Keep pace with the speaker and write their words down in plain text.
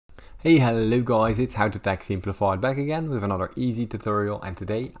Hey, hello guys, it's How to Tech Simplified back again with another easy tutorial, and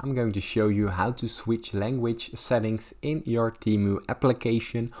today I'm going to show you how to switch language settings in your TEMU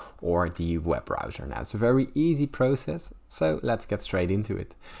application or the web browser. Now it's a very easy process, so let's get straight into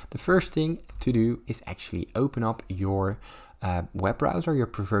it. The first thing to do is actually open up your web browser, your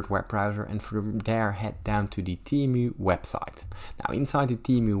preferred web browser, and from there head down to the TEMU website. Now inside the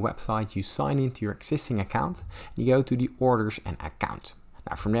TEMU website you sign into your existing account and you go to the orders and account.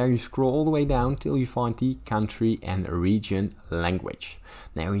 Now from there you scroll all the way down till you find the country and region language.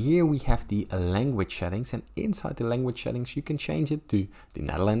 Now here we have the language settings, and inside the language settings you can change it to the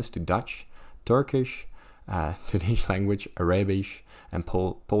Netherlands, to Dutch, Turkish, to Danish language, Arabic and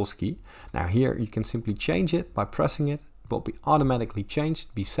Polski. Now here you can simply change it by pressing it. Will be automatically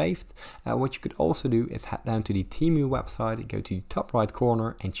changed, be saved. What you could also do is head down to the TEMU website, go to the top right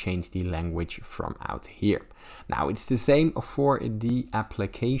corner and change the language from out here. Now it's the same for the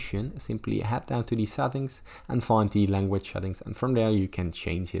application. Simply head down to the settings and find the language settings, and from there you can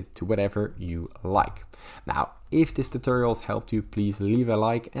change it to whatever you like. Now if this tutorial has helped you, please leave a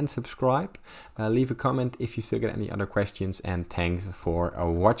like and subscribe. Leave a comment if you still get any other questions, and thanks for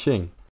watching.